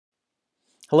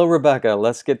Hello, Rebecca.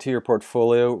 Let's get to your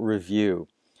portfolio review.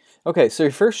 Okay, so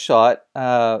your first shot,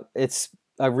 I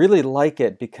really like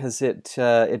it because it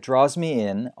draws me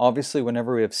in. Obviously,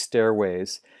 whenever we have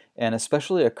stairways, and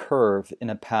especially a curve in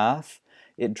a path,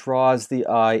 it draws the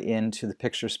eye into the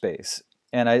picture space.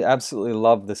 And I absolutely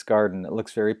love this garden. It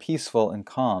looks very peaceful and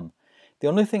calm. The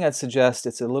only thing I'd suggest,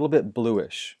 it's a little bit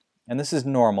bluish. And this is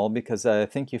normal because I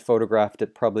think you photographed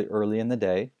it probably early in the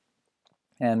day.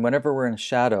 And whenever we're in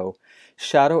shadow,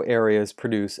 shadow areas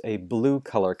produce a blue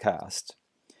color cast.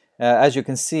 As you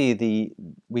can see,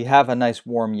 we have a nice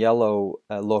warm yellow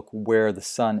look where the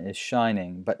sun is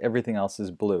shining, but everything else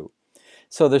is blue.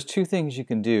 So there's two things you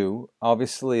can do.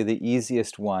 Obviously, the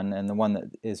easiest one, and the one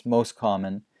that is most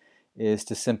common, is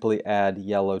to simply add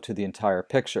yellow to the entire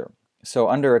picture. So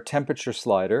under a temperature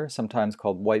slider, sometimes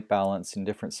called white balance in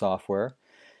different software,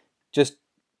 just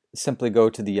simply go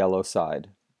to the yellow side.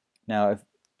 Now,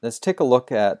 let's take a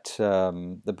look at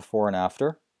the before and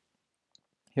after.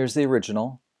 Here's the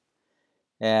original.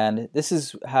 And this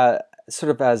is sort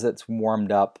of as it's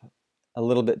warmed up a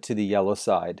little bit to the yellow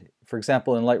side. For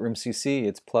example, in Lightroom CC,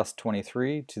 it's plus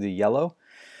 23 to the yellow.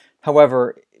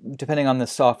 However, depending on the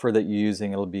software that you're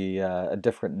using, it'll be a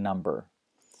different number.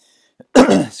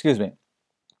 Excuse me.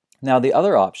 Now, the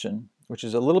other option, which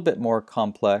is a little bit more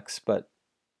complex, but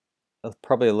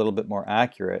probably a little bit more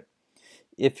accurate,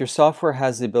 if your software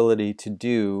has the ability to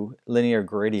do linear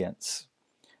gradients.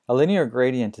 A linear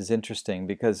gradient is interesting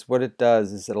because what it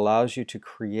does is it allows you to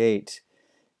create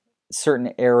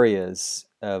certain areas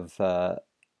of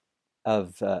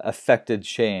affected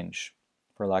change,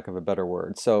 for lack of a better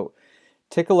word. So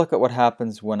take a look at what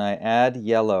happens when I add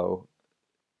yellow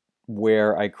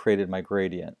where I created my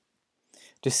gradient.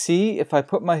 To see, if I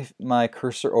put my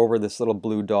cursor over this little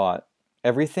blue dot,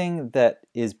 everything that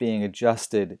is being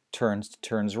adjusted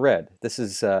turns red. This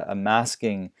is a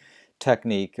masking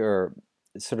technique, or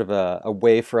sort of a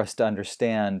way for us to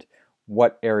understand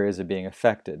what areas are being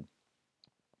affected.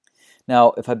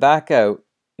 Now, if I back out,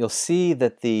 you'll see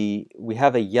that we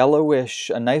have a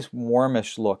yellowish, a nice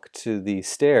warmish look to the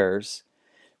stairs.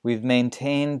 We've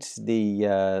maintained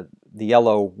the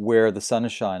yellow where the sun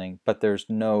is shining, but there's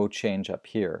no change up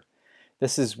here.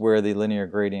 This is where the linear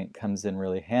gradient comes in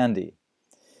really handy.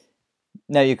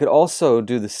 Now, you could also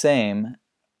do the same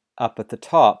up at the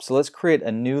top. So let's create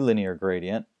a new linear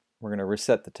gradient. We're going to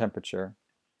reset the temperature,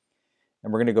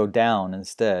 and we're going to go down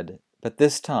instead. But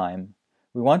this time,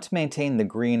 we want to maintain the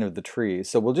green of the trees.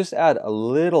 So we'll just add a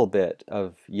little bit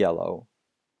of yellow,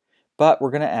 but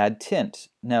we're going to add tint.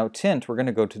 Now, tint, we're going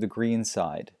to go to the green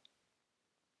side.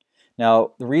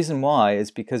 Now, the reason why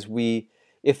is because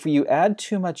if you add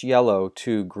too much yellow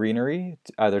to greenery,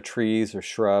 either trees or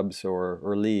shrubs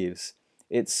or leaves,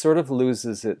 it sort of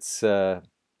loses its I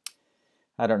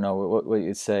don't know what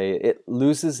you'd say. It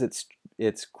loses its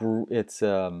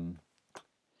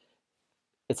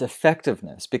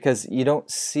effectiveness because you don't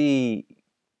see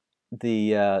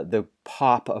the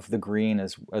pop of the green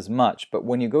as much. But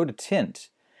when you go to tint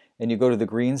and you go to the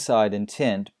green side in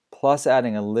tint, plus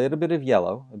adding a little bit of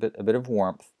yellow, a bit of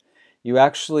warmth, you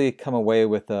actually come away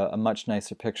with a much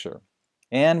nicer picture.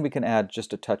 And we can add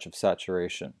just a touch of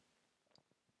saturation.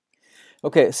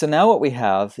 Okay, so now what we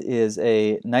have is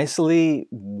a nicely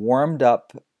warmed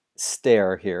up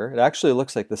stair here. It actually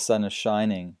looks like the sun is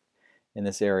shining in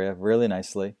this area really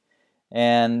nicely.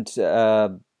 And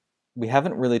we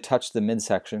haven't really touched the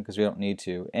midsection because we don't need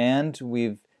to. And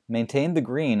we've maintained the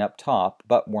green up top,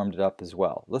 but warmed it up as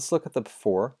well. Let's look at the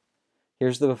before.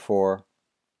 Here's the before,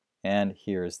 and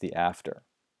here's the after.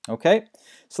 Okay,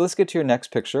 so let's get to your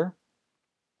next picture.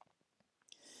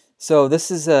 So this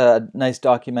is a nice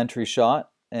documentary shot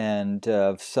and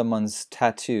of someone's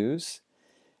tattoos.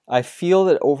 I feel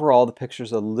that overall the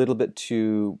picture's a little bit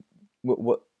too,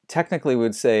 what technically we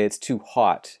would say it's too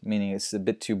hot, meaning it's a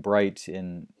bit too bright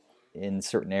in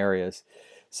certain areas.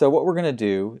 So what we're going to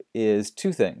do is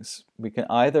two things. We can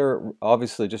either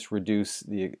obviously just reduce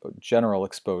the general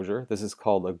exposure. This is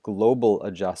called a global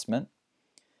adjustment,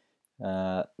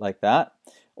 like that.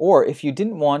 Or if you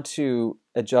didn't want to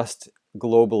adjust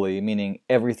globally, meaning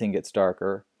everything gets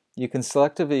darker, you can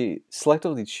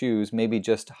selectively choose maybe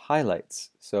just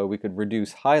highlights. So we could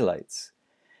reduce highlights.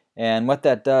 And what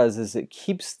that does is it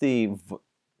keeps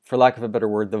for lack of a better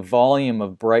word, the volume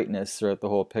of brightness throughout the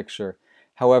whole picture.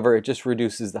 However, it just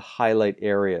reduces the highlight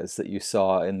areas that you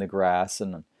saw in the grass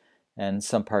and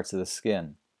some parts of the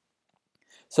skin.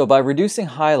 So by reducing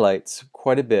highlights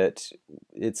quite a bit,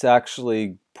 it's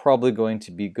actually probably going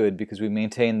to be good because we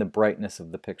maintain the brightness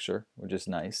of the picture, which is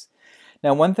nice.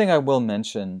 Now, one thing I will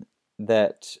mention,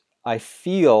 that I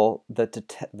feel that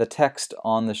the text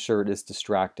on the shirt is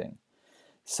distracting.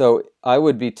 So I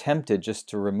would be tempted just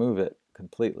to remove it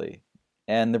completely.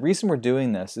 And the reason we're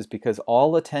doing this is because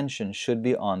all attention should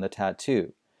be on the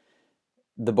tattoo,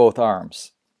 the both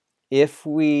arms. If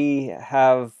we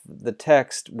have the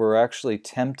text, we're actually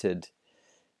tempted,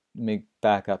 let me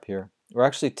back up here, we're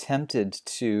actually tempted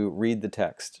to read the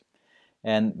text.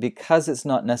 And because it's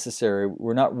not necessary,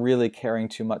 we're not really caring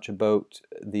too much about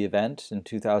the event in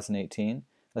 2018,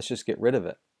 let's just get rid of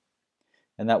it.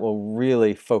 And that will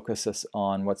really focus us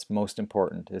on what's most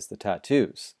important, is the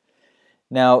tattoos.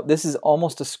 Now, this is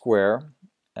almost a square,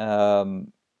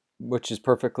 which is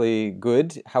perfectly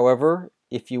good. However,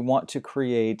 if you want to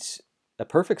create a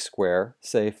perfect square,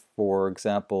 say for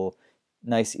example,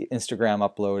 nice Instagram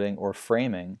uploading or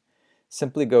framing,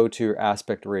 simply go to your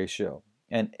aspect ratio.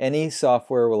 And any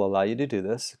software will allow you to do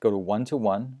this. Go to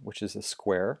 1:1, which is a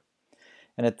square.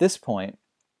 And at this point,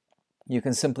 you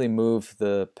can simply move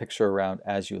the picture around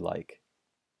as you like.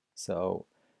 So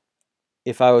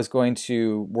if I was going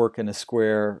to work in a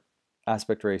square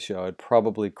aspect ratio, I'd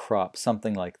probably crop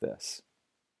something like this.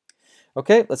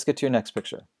 Okay, let's get to your next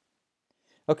picture.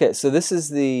 Okay, so this is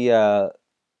the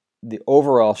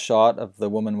overall shot of the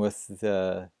woman with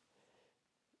the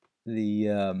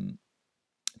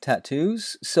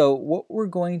tattoos. So what we're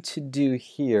going to do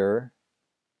here,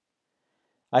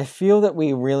 I feel that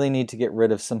we really need to get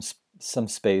rid of some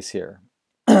space here.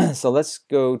 So let's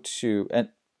go to, and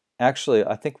actually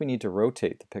I think we need to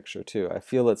rotate the picture too. I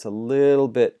feel it's a little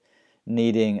bit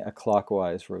needing a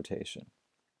clockwise rotation.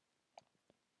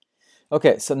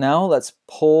 Okay, so now let's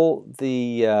pull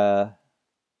the,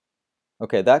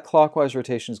 okay, that clockwise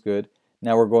rotation is good.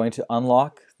 Now we're going to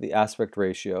unlock the aspect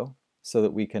ratio so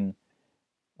that we can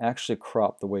actually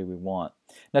crop the way we want.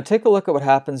 Now take a look at what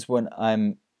happens when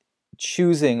I'm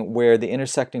choosing where the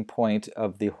intersecting point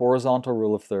of the horizontal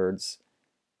rule of thirds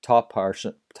top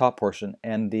portion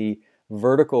and the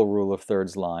vertical rule of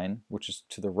thirds line, which is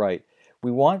to the right.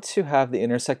 We want to have the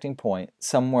intersecting point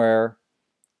somewhere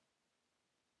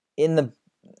in the,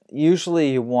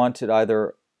 usually you want it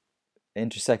either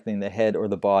intersecting the head or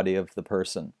the body of the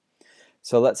person.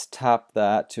 So let's tap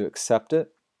that to accept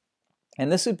it.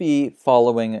 And this would be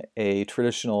following a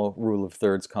traditional rule of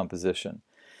thirds composition.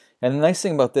 And the nice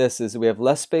thing about this is we have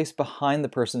less space behind the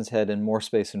person's head and more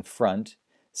space in front,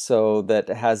 so that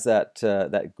it has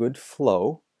that good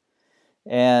flow,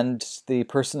 and the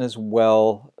person is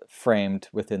well framed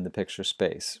within the picture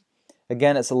space.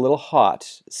 Again, it's a little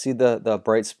hot. See the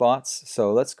bright spots?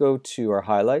 So let's go to our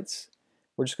highlights.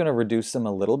 We're just going to reduce them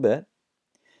a little bit.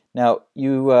 Now,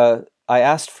 I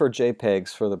asked for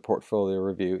JPEGs for the portfolio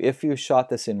review. If you shot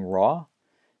this in RAW,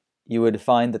 you would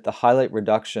find that the highlight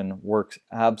reduction works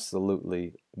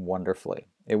absolutely wonderfully.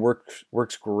 It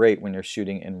works great when you're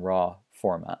shooting in RAW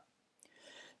format.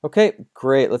 Okay,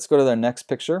 great. Let's go to the next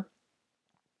picture.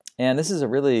 And this is a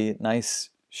really nice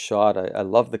shot. I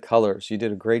love the colors. You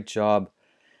did a great job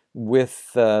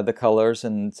with the colors,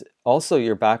 and also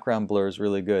your background blur is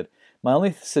really good. My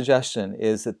only suggestion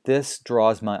is that this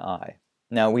draws my eye.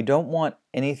 Now, we don't want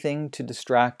anything to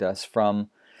distract us from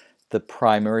the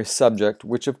primary subject,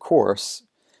 which of course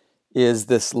is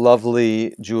this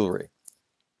lovely jewelry.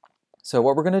 So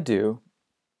what we're going to do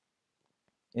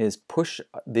is push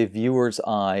the viewer's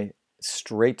eye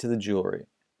straight to the jewelry.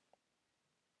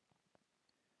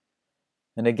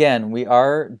 And again, we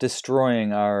are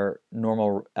destroying our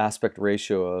normal aspect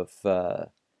ratio of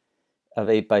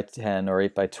 8 by 10 or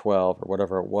 8 by 12 or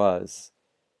whatever it was.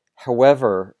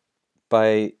 However,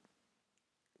 by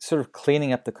sort of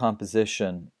cleaning up the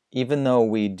composition, even though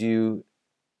we do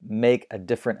make a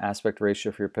different aspect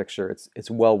ratio for your picture, it's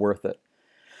well worth it.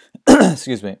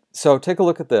 Excuse me. So take a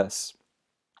look at this.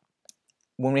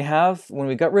 When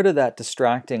we got rid of that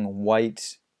distracting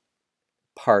white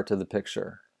part of the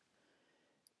picture,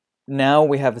 now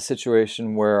we have a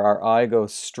situation where our eye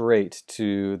goes straight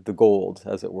to the gold,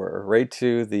 as it were, right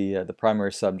to the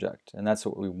primary subject, and that's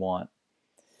what we want.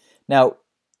 Now,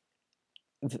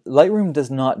 Lightroom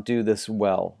does not do this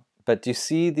well, but do you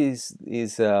see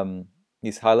these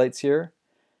highlights here?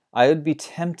 I would be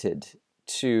tempted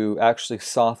to actually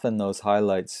soften those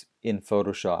highlights in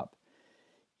Photoshop.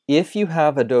 If you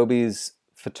have Adobe's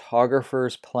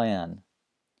photographer's plan,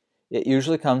 it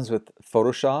usually comes with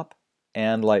Photoshop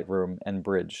and Lightroom and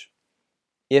Bridge.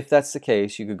 If that's the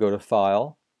case, you could go to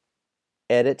File,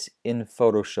 Edit in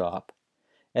Photoshop,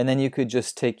 and then you could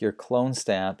just take your clone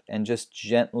stamp and just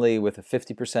gently, with a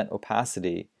 50%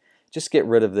 opacity, just get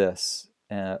rid of this.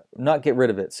 Not get rid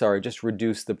of it, sorry, just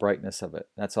reduce the brightness of it.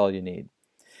 That's all you need.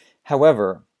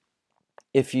 However,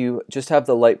 if you just have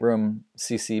the Lightroom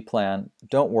CC plan,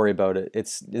 don't worry about it.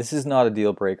 This is not a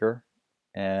deal breaker.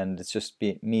 and it's just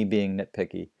me being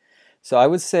nitpicky. So I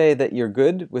would say that you're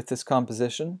good with this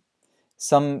composition.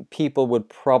 Some people would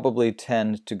probably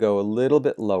tend to go a little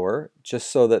bit lower, just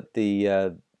so that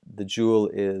the jewel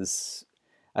is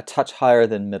a touch higher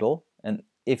than middle. And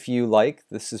if you like,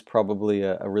 this is probably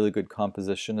a really good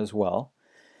composition as well.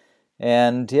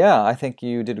 And yeah, I think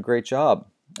you did a great job.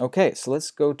 Okay, so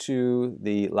let's go to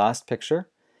the last picture.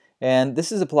 And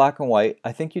this is a black and white.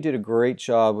 I think you did a great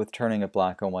job with turning it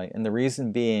black and white. And the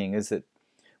reason being is that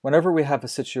whenever we have a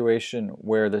situation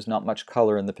where there's not much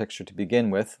color in the picture to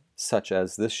begin with, such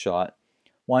as this shot,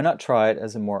 why not try it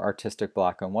as a more artistic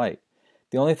black and white?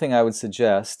 The only thing I would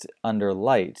suggest under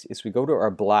light is we go to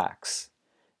our blacks,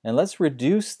 and let's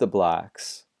reduce the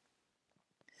blacks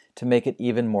to make it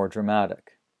even more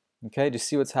dramatic. Okay, do you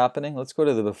see what's happening? Let's go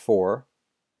to the before.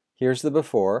 Here's the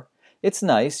before. It's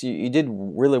nice, you did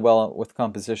really well with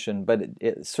composition, but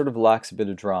it sort of lacks a bit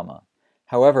of drama.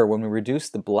 However, when we reduce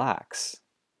the blacks,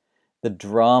 the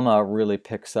drama really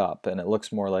picks up and it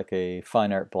looks more like a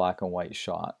fine art black and white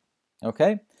shot.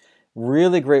 Okay,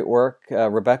 really great work,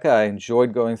 Rebecca. I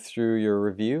enjoyed going through your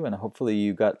review and hopefully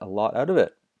you got a lot out of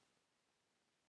it.